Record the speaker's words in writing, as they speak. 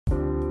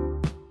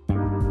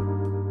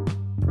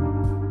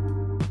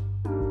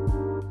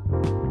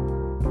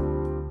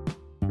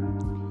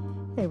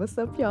what's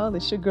up, y'all?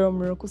 It's your girl,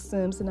 Miracle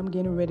Sims, and I'm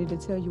getting ready to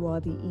tell you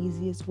all the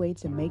easiest way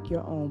to make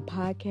your own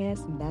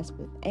podcast, and that's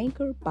with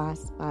Anchor by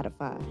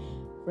Spotify.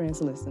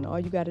 Friends, listen, all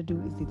you got to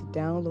do is either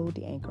download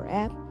the Anchor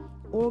app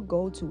or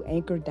go to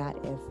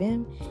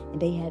anchor.fm, and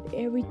they have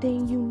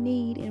everything you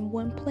need in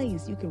one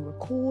place. You can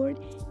record,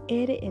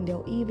 edit, and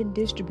they'll even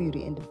distribute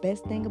it. And the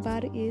best thing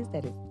about it is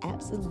that it's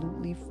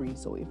absolutely free.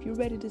 So if you're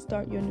ready to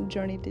start your new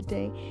journey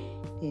today,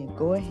 then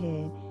go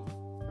ahead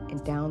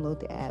and download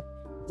the app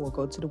or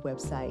go to the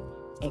website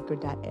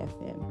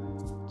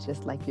anchor.fm,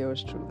 just like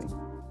yours truly.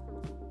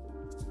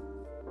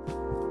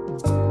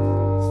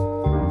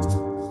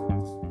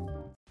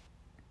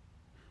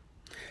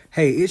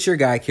 Hey, it's your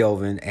guy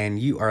Kelvin, and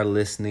you are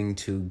listening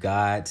to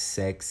God,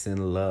 Sex,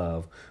 and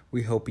Love.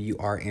 We hope you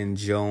are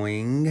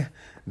enjoying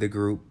the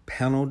group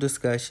panel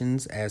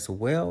discussions as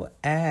well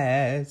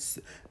as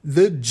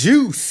the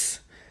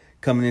juice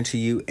coming into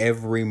you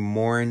every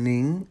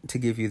morning to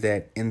give you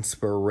that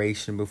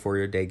inspiration before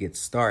your day gets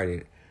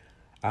started.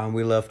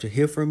 We love to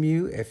hear from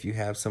you. If you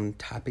have some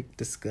topic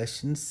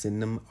discussions,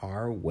 send them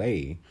our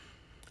way.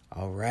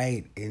 All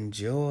right,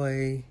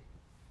 enjoy.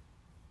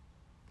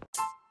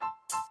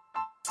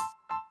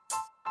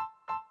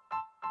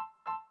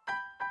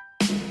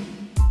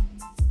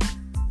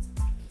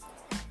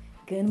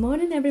 Good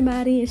morning,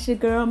 everybody. It's your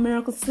girl,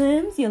 Miracle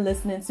Sims. You're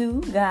listening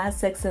to God,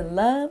 Sex, and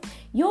Love,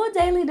 your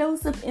daily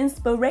dose of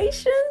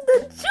inspiration,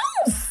 the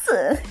juice.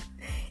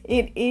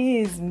 It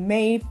is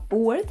May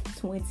 4th,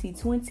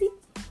 2020,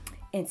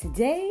 and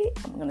today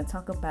I'm going to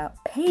talk about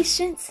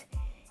patience,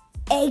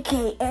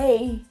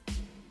 aka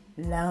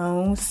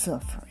long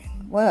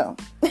suffering. Well,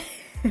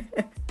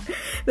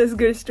 let's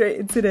get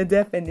straight into the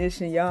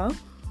definition, y'all.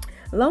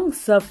 Long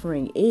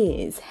suffering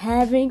is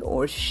having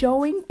or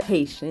showing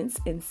patience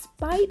in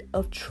spite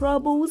of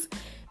troubles,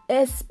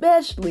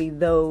 especially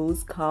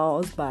those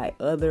caused by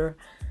other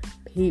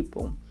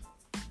people.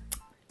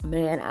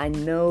 Man, I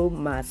know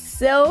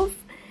myself.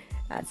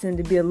 I tend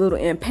to be a little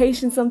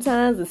impatient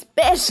sometimes,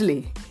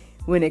 especially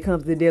when it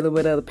comes to dealing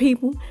with other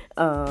people.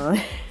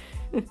 I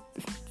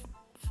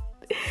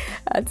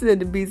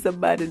tend to be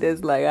somebody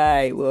that's like, all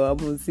right, well, I'm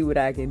going to see what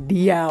I can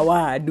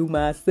DIY, do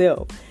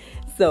myself.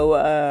 So,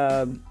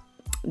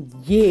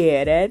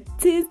 yeah, that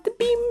tends to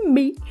be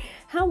me.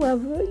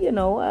 However,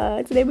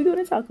 today we're going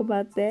to talk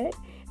about that.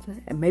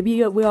 And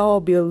maybe we'll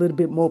all be a little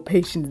bit more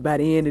patient by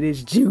the end of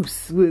this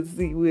juice. We'll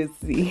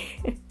see.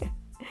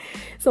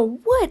 So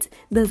what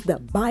does the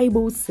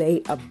Bible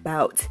say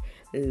about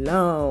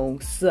long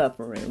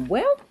suffering?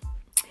 Well,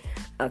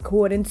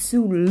 according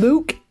to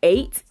Luke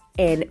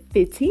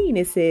 8:15,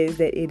 it says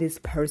that it is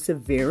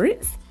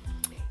perseverance.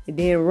 And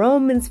then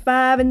Romans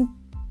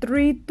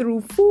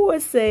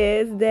 5:3-4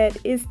 says that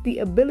it's the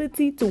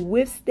ability to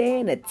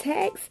withstand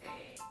attacks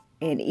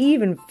and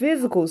even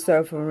physical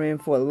suffering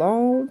for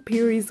long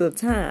periods of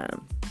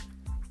time.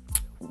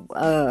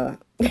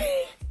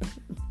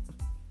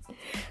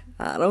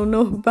 I don't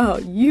know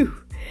about you,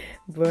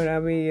 but I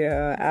mean,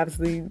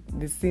 obviously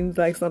this seems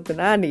like something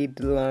I need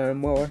to learn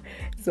more.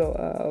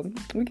 So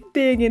we can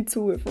dig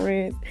into it,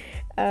 friends.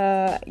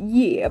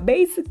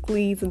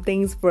 Basically some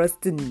things for us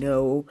to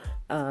know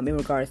in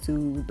regards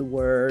to the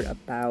word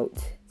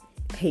about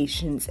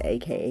patience,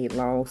 aka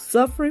long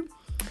suffering,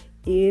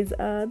 is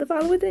the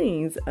following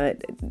things.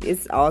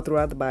 It's all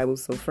throughout the Bible,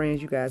 so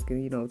friends, you guys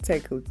can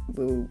take a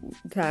little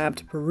time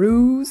to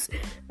peruse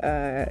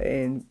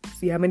and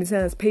see how many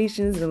times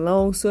patience and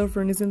long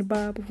suffering is in the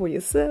Bible for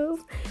yourself.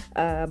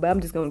 But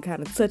I'm just going to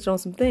kind of touch on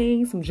some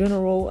things, some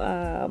general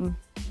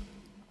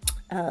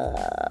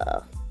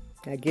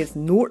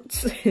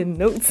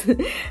notes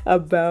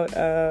about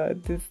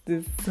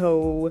this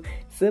whole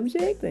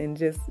subject, and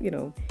just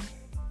to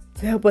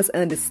help us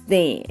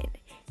understand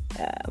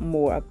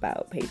more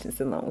about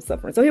patience and long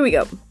suffering. So here we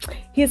go.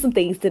 Here's some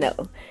things to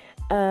know.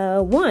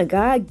 One,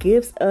 God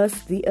gives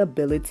us the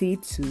ability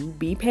to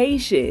be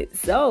patient.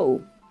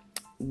 So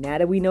now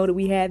that we know that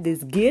we have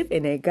this gift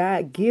and that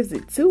God gives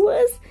it to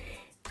us,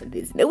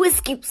 there's no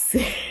excuse.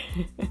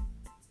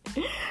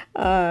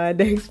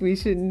 Next, we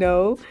should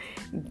know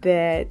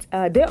that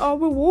there are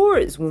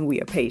rewards when we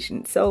are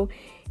patient. So,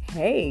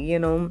 hey,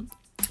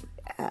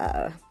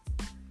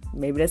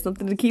 maybe that's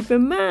something to keep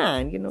in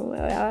mind.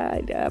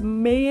 I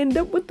may end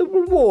up with the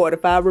reward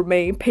if I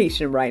remain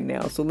patient right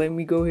now. So let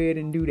me go ahead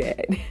and do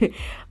that.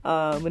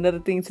 Another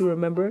thing to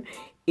remember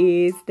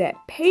is that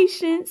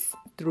patience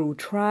through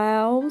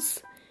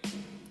trials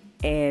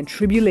and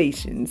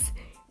tribulations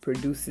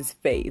produces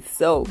faith.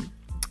 So,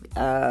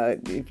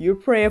 if you're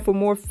praying for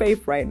more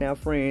faith right now,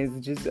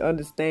 friends, just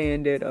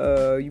understand that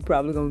you're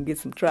probably going to get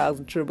some trials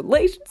and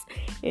tribulations.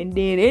 And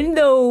then in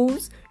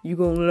those, you're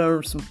going to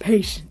learn some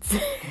patience,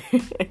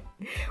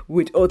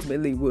 which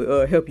ultimately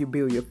will help you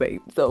build your faith.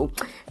 So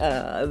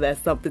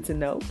that's something to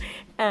know.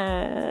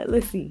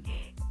 Let's see.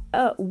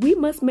 We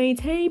must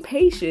maintain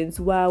patience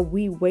while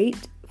we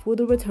wait for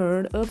the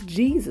return of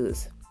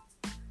Jesus.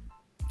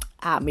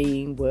 I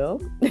mean,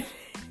 well...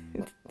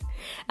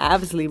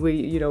 Obviously,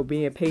 we,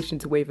 being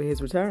patient to wait for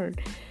his return.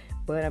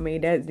 But I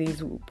mean, that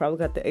these probably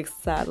got to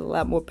exercise a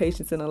lot more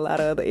patience in a lot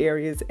of other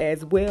areas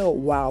as well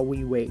while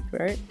we wait,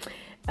 right?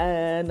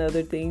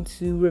 Another thing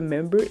to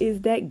remember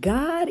is that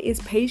God is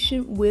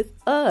patient with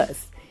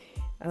us.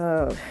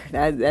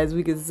 As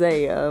we can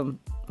say,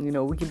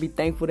 we can be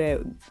thankful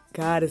that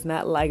God is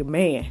not like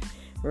man,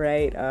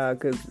 right?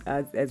 Because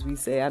as we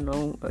say, I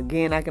know,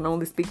 again, I can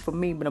only speak for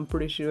me, but I'm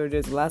pretty sure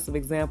there's lots of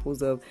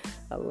examples of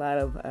a lot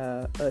of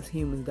us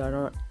humans that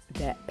aren't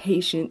that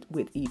patient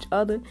with each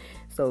other.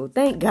 So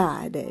thank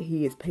God that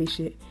he is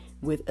patient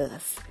with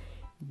us.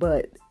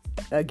 But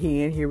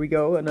again, here we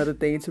go. Another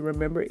thing to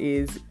remember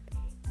is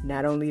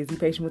not only is he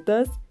patient with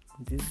us,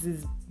 this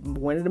is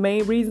one of the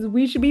main reasons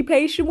we should be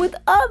patient with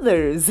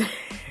others.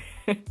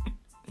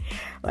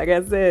 Like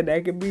I said,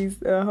 that could be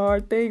a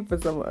hard thing for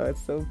some of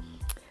us. So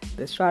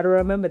let's try to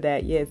remember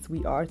that. Yes,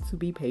 we are to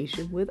be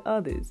patient with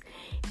others.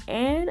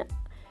 And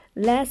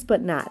last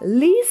but not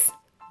least,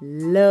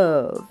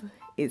 love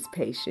is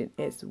patient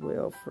as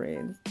well,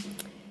 friends.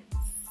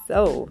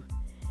 So,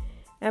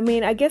 I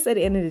mean, I guess at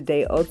the end of the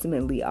day,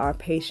 ultimately, our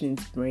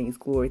patience brings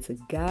glory to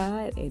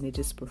God, and it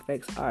just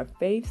perfects our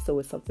faith. So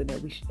it's something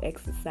that we should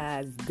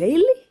exercise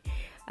daily.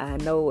 I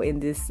know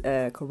in this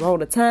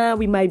Corona time,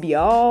 we may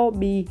all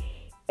be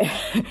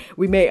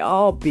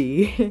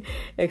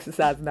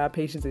exercising our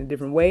patience in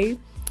different ways.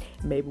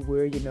 Maybe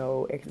we're,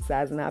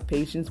 exercising our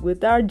patience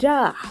with our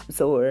jobs,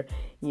 or,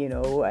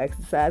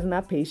 exercising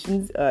our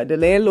patience. The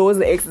landlords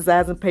are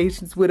exercising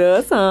patience with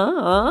us,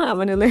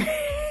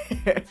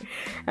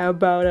 How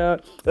about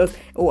us?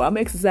 Oh, I'm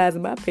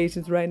exercising my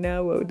patience right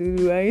now. Well,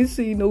 dude, I ain't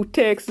see no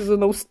taxes or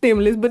no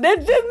stimulus, but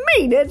that's just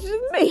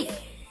me.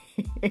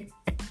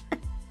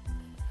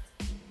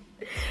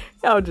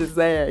 I'm just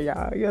saying,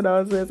 y'all. You know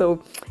what I'm saying?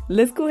 So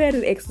let's go ahead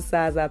and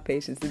exercise our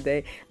patience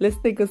today. Let's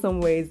think of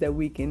some ways that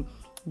we can,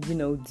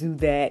 do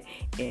that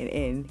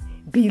and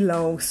be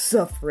long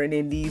suffering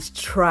in these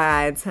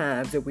trying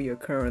times that we are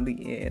currently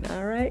in.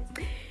 All right.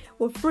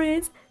 Well,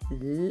 friends.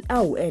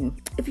 Oh, and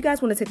if you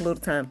guys want to take a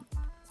little time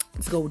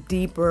to go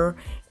deeper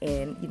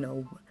and,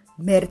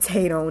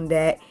 meditate on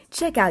that,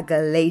 check out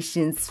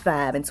Galatians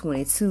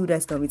 5:22.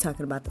 That's going to be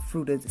talking about the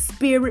fruit of the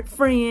Spirit,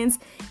 friends.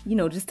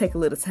 Just take a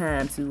little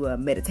time to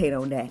meditate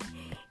on that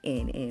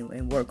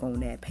and work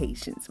on that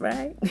patience,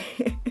 right?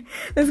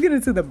 Let's get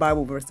into the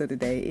Bible verse of the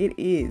day. It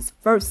is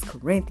 1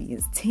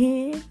 Corinthians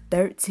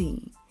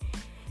 10:13.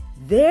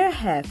 There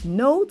hath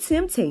no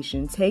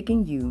temptation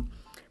taken you,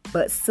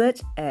 but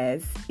such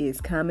as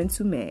is common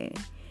to man.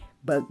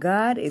 But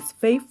God is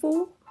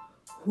faithful,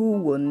 who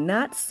will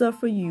not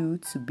suffer you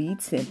to be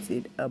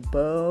tempted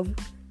above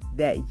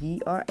that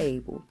ye are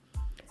able,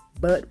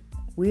 but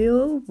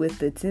will with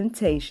the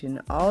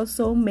temptation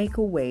also make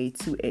a way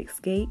to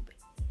escape,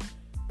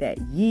 that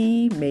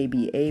ye may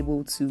be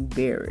able to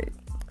bear it.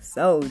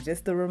 So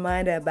just a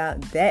reminder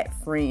about that,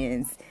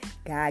 friends.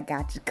 God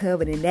got you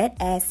covered in that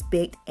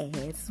aspect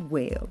as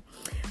well.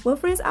 Well,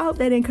 friends, I hope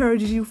that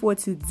encourages you for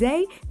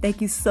today.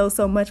 Thank you so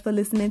much for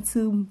listening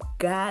to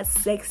God,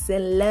 Sex,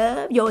 and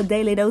Love, your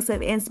daily dose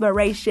of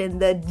inspiration,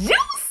 the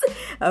juice.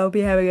 I hope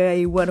you're having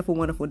a wonderful,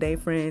 wonderful day,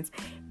 friends.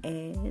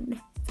 And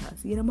talk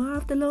to you tomorrow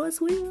if the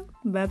Lord's will.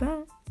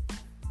 Bye-bye.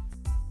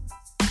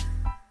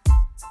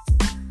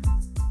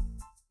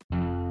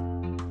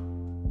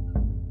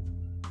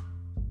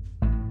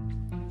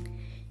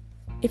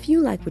 If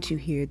you like what you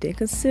hear, then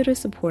consider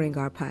supporting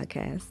our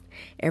podcast.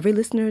 Every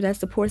listener that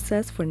supports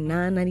us for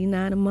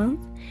 $9.99 a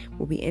month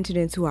will be entered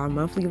into our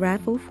monthly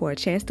raffle for a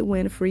chance to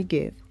win a free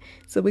gift.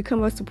 So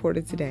become a supporter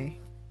today.